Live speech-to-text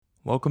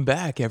Welcome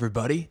back,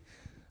 everybody.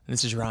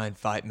 This is Ryan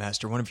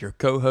Fightmaster, one of your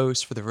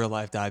co-hosts for the Real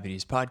Life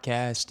Diabetes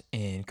Podcast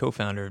and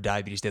co-founder of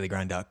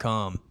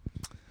DiabetesDailyGrind.com.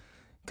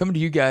 Coming to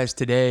you guys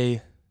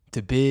today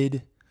to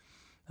bid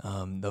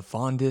the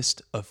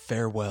fondest of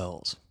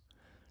farewells.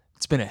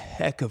 It's been a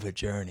heck of a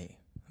journey.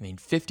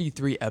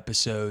 53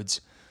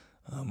 episodes.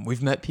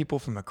 We've met people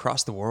from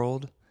across the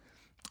world.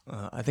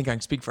 I think I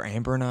can speak for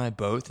Amber and I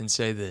both and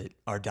say that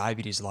our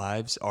diabetes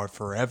lives are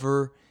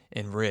forever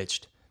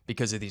enriched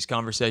because of these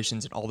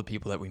conversations and all the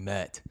people that we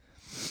met.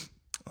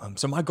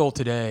 So my goal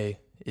today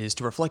is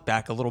to reflect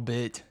back a little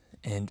bit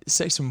and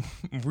say some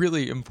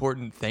really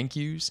important thank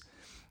yous.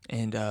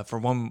 And for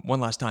one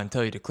last time,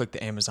 tell you to click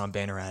the Amazon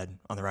banner ad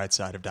on the right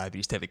side of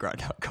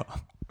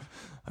DiabetesDailyGrind.com.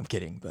 I'm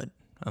kidding, but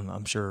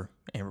I'm sure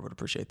Amber would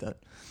appreciate that.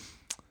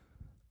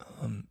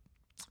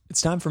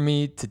 It's time for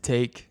me to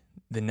take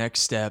the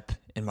next step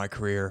in my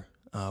career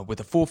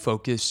with a full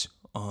focus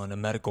on a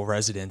medical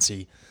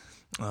residency.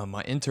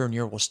 My intern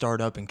year will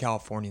start up in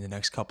California in the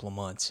next couple of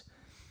months.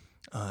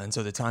 And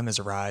so the time has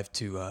arrived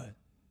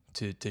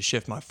to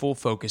shift my full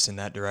focus in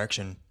that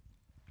direction.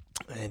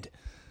 And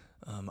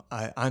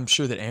I'm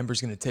sure that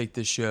Amber's going to take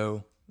this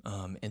show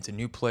into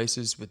new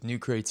places with new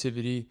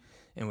creativity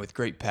and with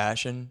great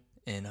passion.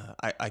 And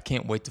I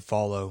can't wait to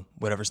follow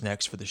whatever's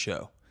next for the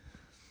show.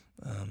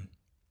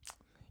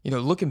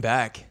 Looking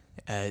back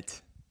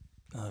at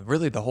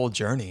really the whole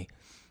journey,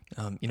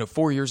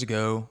 4 years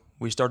ago,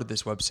 we started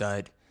this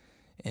website,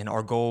 and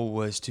our goal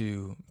was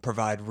to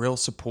provide real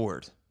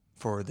support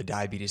for the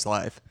diabetes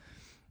life.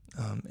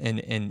 And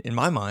in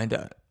my mind,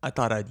 I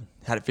thought I'd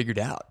had it figured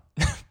out.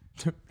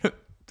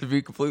 To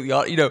be completely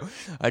honest,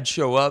 I'd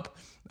show up,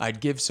 I'd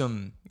give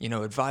some,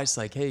 advice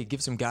like, hey,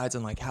 give some guides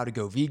on like how to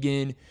go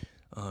vegan,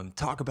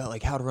 talk about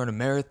like how to run a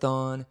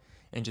marathon,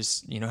 and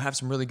just, have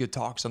some really good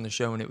talks on the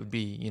show, and it would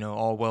be,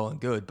 all well and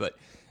good. But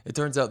it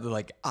turns out that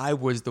like I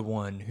was the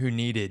one who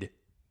needed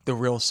the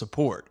real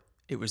support.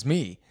 It was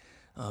me.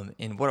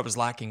 And what I was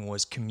lacking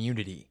was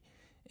community.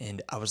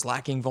 And I was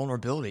lacking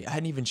vulnerability. I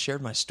hadn't even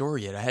shared my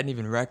story yet. I hadn't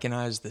even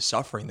recognized the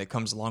suffering that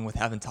comes along with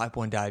having type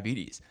 1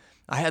 diabetes.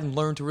 I hadn't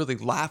learned to really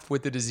laugh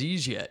with the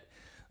disease yet.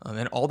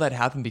 And all that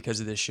happened because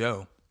of this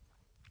show.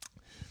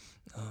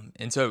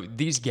 And so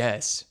these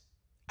guests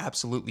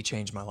absolutely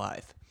changed my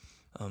life.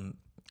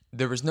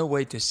 There was no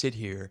way to sit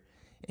here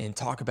and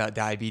talk about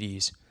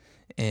diabetes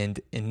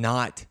and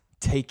not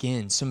take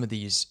in some of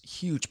these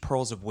huge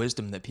pearls of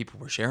wisdom that people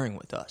were sharing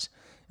with us.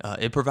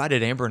 It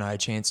provided Amber and I a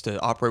chance to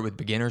operate with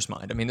beginner's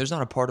mind. There's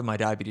not a part of my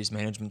diabetes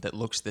management that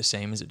looks the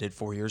same as it did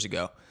 4 years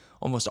ago.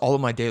 Almost all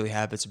of my daily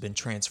habits have been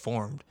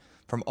transformed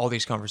from all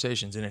these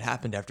conversations, and it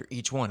happened after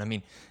each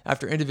one.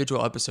 After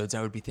individual episodes,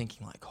 I would be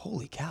thinking like,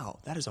 holy cow,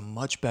 that is a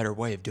much better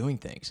way of doing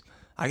things.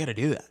 I got to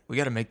do that. We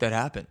got to make that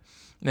happen.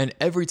 And then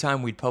every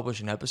time we'd publish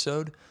an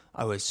episode,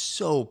 I was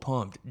so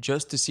pumped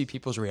just to see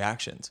people's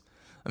reactions.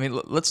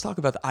 Let's talk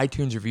about the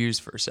iTunes reviews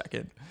for a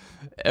second.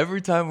 Every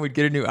time we'd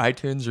get a new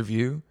iTunes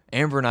review,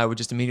 Amber and I would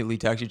just immediately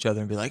text each other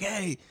and be like,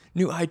 hey,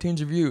 new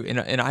iTunes review.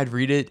 And I'd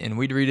read it and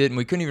we'd read it, and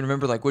we couldn't even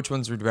remember like which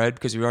ones we'd read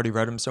because we already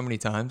read them so many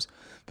times.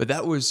 But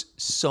that was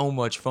so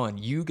much fun.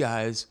 You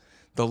guys,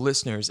 the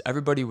listeners,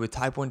 everybody with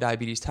type 1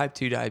 diabetes, type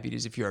 2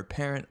 diabetes, if you're a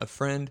parent, a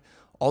friend,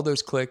 all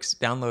those clicks,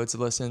 downloads,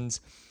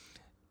 listens,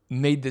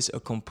 made this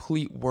a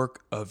complete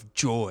work of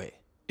joy.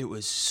 It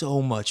was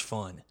so much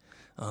fun.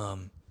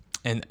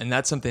 And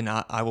that's something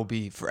I will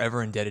be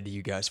forever indebted to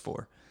you guys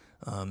for.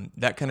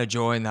 That kind of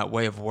joy and that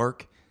way of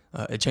work,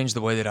 it changed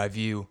the way that I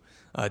view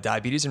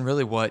diabetes and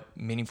really what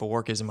meaningful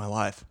work is in my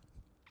life.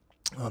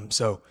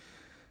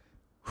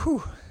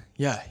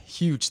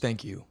 Huge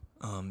thank you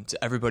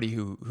to everybody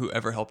who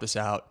ever helped us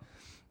out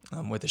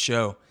with the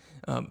show.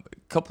 A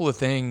couple of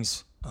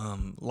things,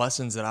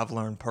 lessons that I've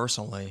learned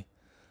personally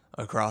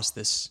across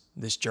this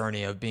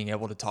journey of being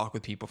able to talk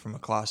with people from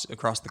across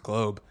the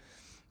globe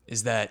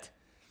is that,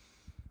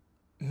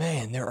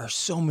 man, there are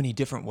so many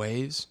different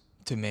ways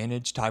to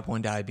manage type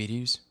 1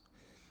 diabetes,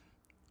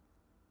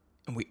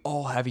 and we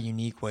all have a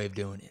unique way of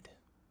doing it.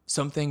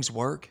 Some things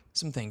work,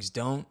 some things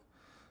don't.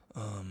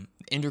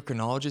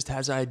 Endocrinologist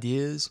has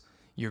ideas.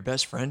 Your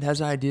best friend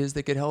has ideas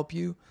that could help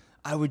you.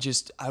 I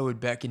would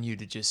beckon you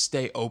to just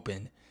stay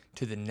open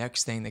to the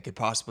next thing that could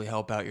possibly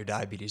help out your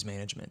diabetes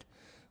management.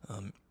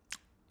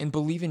 And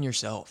believe in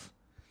yourself.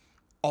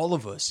 All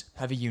of us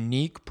have a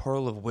unique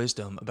pearl of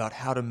wisdom about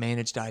how to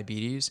manage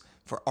diabetes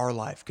for our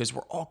life because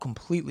we're all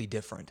completely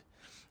different.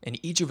 And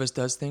each of us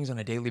does things on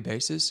a daily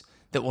basis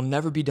that will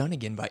never be done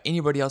again by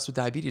anybody else with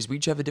diabetes. We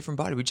each have a different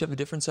body. We each have a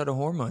different set of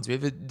hormones. We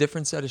have a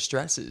different set of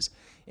stresses.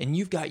 And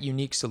you've got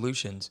unique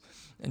solutions.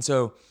 And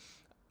so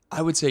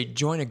I would say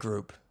join a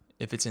group.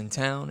 If it's in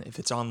town, if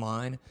it's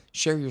online,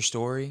 share your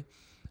story.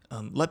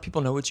 Let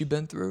people know what you've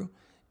been through.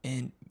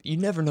 And you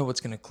never know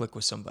what's going to click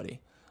with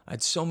somebody. I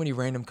had so many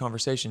random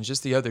conversations.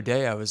 Just the other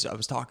day, I was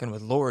talking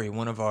with Lori,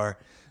 one of our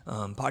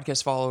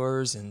podcast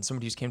followers, and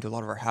somebody who's came to a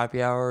lot of our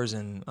happy hours,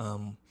 and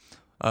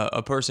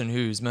a person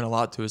who's meant a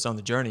lot to us on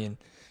the journey. And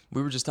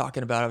we were just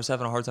talking about, I was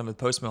having a hard time with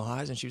post-meal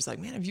highs, and she was like,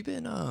 man, have you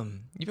been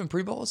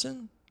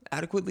pre-bolusing?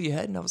 adequately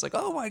ahead? And I was like,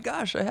 oh my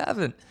gosh, I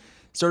haven't.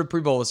 Started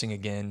pre-bolusing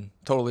again,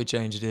 totally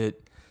changed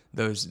it.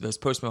 Those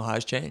post-meal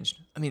highs changed.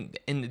 I mean,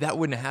 and that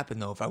wouldn't have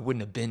happened though if I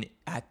wouldn't have been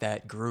at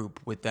that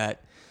group with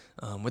that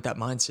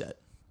mindset.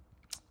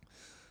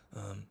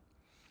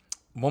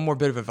 One more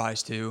bit of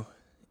advice too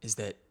is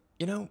that,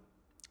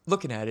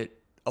 looking at it,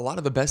 a lot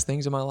of the best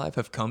things in my life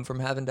have come from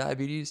having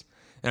diabetes,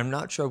 and I'm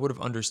not sure I would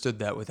have understood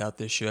that without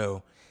this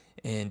show.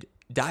 And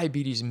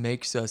diabetes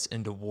makes us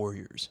into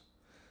warriors.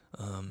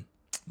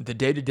 The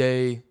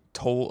day-to-day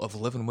toll of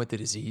living with the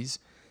disease,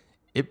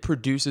 it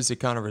produces a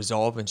kind of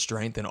resolve and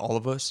strength in all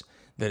of us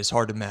that is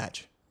hard to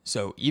match.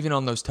 So even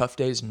on those tough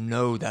days,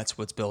 know that's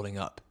what's building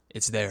up.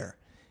 It's there.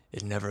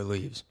 It never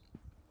leaves.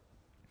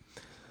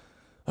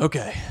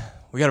 Okay,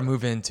 we got to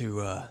move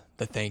into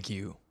the thank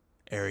you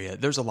area.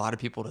 There's a lot of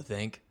people to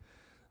thank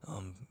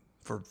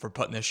for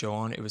putting this show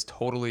on. It was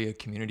totally a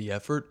community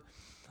effort.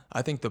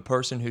 I think the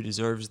person who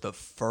deserves the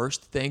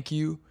first thank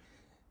you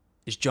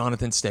is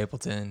Jonathan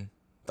Stapleton,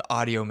 the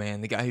audio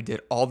man, the guy who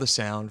did all the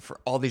sound for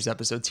all these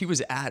episodes. He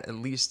was at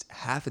least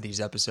half of these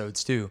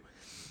episodes too.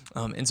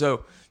 And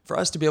so for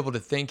us to be able to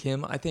thank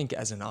him, I think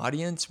as an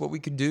audience, what we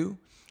could do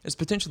is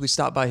potentially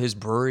stop by his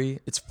brewery.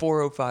 It's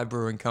 405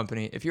 Brewing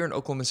Company. If you're in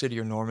Oklahoma City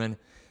or Norman,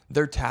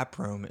 their tap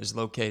room is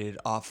located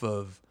off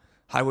of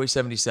Highway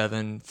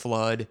 77,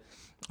 Flood.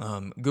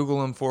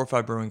 Google them,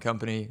 405 Brewing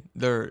Company.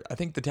 I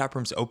think the tap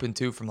room's open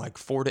too from like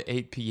 4 to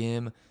 8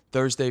 p.m.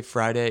 Thursday,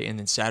 Friday, and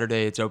then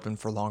Saturday it's open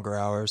for longer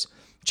hours.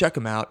 Check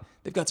them out.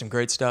 They've got some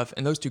great stuff,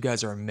 and those two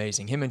guys are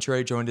amazing. Him and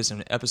Trey joined us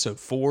in episode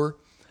 4,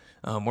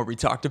 where we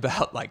talked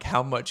about like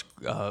how much,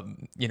 how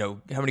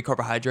many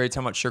carbohydrates,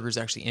 how much sugar is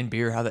actually in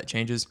beer, how that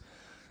changes.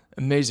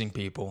 Amazing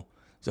people.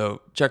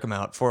 So check them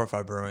out,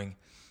 405 Brewing.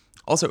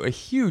 Also, a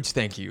huge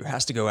thank you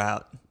has to go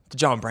out to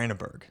John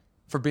Brandenburg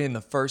for being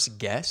the first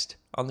guest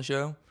on the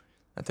show.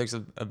 That takes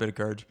a bit of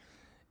courage.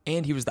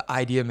 And he was the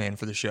idea man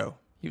for the show.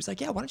 He was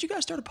like, yeah, why don't you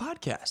guys start a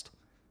podcast?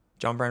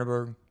 John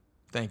Brandenburg,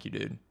 thank you,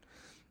 dude.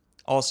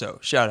 Also,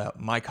 shout out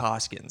Mike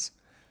Hoskins,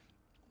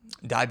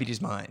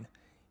 Diabetes Mind.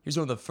 He was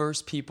one of the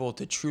first people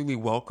to truly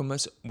welcome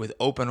us with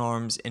open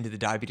arms into the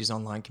Diabetes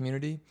Online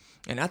community.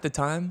 And at the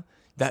time,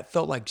 that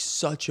felt like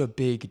such a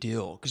big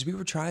deal because we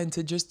were trying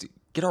to just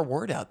get our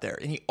word out there.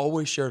 And he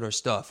always shared our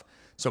stuff.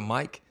 So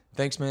Mike,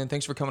 thanks, man.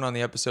 Thanks for coming on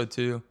the episode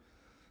too.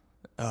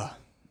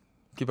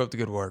 Keep up the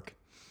good work.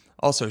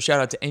 Also, shout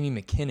out to Amy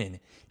McKinnon.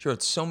 She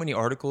wrote so many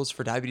articles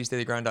for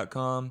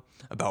DiabetesDailyGrind.com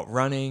about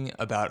running,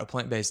 about a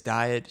plant-based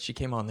diet. She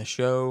came on the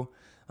show.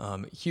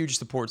 Huge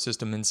support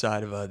system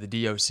inside of the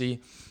DOC.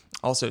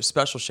 Also,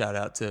 special shout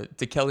out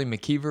to Kelly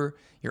McKeever.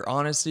 Your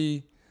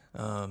honesty.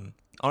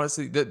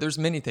 Honestly, there's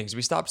many things.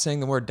 We stopped saying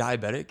the word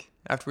diabetic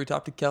after we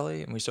talked to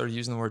Kelly, and we started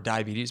using the word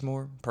diabetes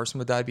more, person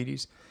with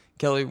diabetes.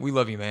 Kelly, we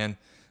love you, man.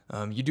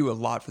 You do a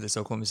lot for this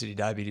Oklahoma City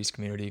diabetes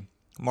community.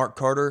 Mark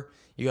Carter,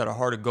 you got a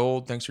heart of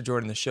gold. Thanks for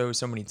joining the show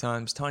so many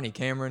times. Tanya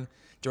Cameron,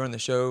 joining the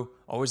show,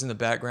 always in the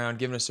background,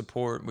 giving us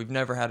support. We've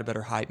never had a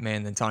better hype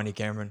man than Tanya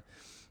Cameron.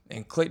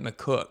 And Clayton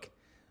McCook.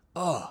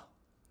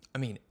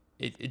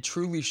 It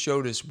truly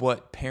showed us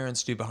what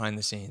parents do behind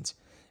the scenes.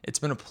 It's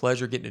been a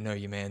pleasure getting to know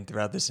you, man,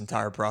 throughout this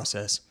entire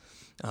process.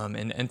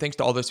 And thanks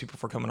to all those people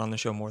for coming on the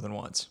show more than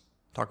once.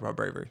 Talk about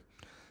bravery.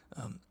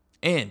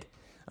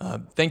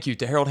 Thank you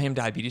to Harold Hamm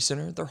Diabetes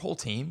Center, their whole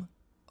team.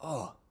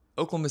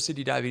 Oklahoma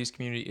City diabetes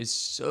community is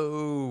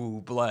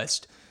so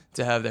blessed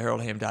to have the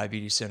Harold Hamm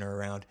Diabetes Center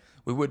around.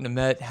 We wouldn't have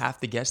met half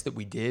the guests that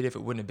we did if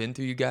it wouldn't have been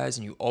through you guys,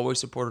 and you always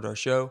supported our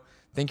show.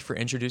 Thank you for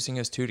introducing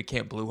us to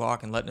Camp Blue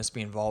Hawk and letting us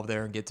be involved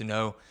there and get to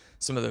know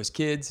some of those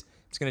kids.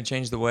 It's going to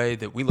change the way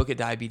that we look at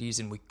diabetes,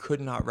 and we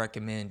could not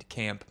recommend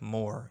camp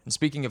more. And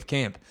speaking of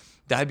camp,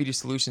 Diabetes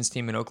Solutions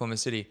team in Oklahoma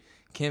City,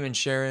 Kim and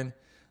Sharon.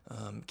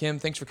 Kim,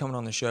 thanks for coming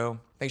on the show.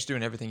 Thanks for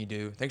doing everything you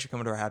do. Thanks for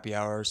coming to our happy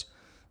hours.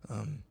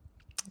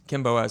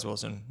 Kim Boaz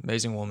Wilson,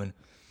 amazing woman.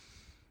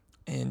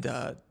 And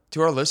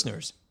to our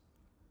listeners,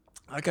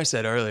 like I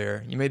said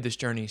earlier, you made this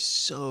journey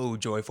so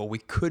joyful. We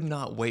could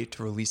not wait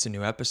to release a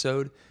new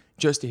episode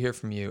just to hear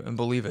from you. And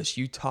believe us,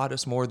 you taught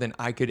us more than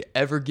I could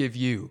ever give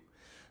you.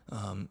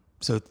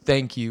 So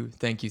thank you,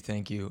 thank you,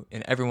 thank you.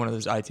 And every one of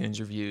those iTunes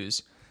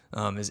reviews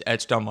is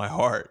etched on my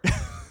heart.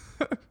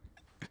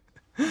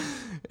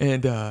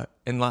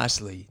 And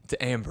lastly,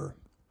 to Amber,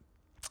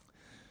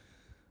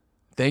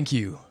 thank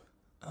you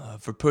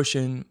for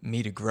pushing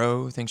me to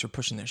grow. Thanks for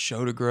pushing the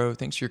show to grow.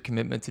 Thanks for your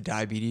commitment to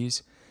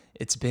diabetes.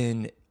 It's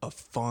been a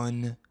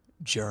fun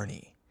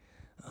journey.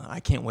 I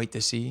can't wait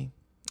to see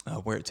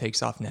where it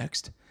takes off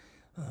next.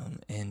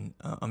 And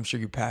I'm sure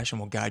your passion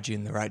will guide you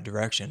in the right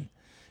direction.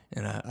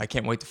 And I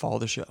can't wait to follow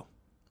the show.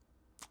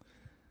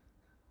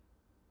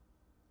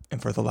 And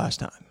for the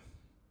last time,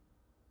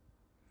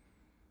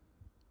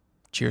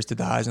 cheers to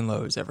the highs and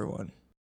lows, everyone.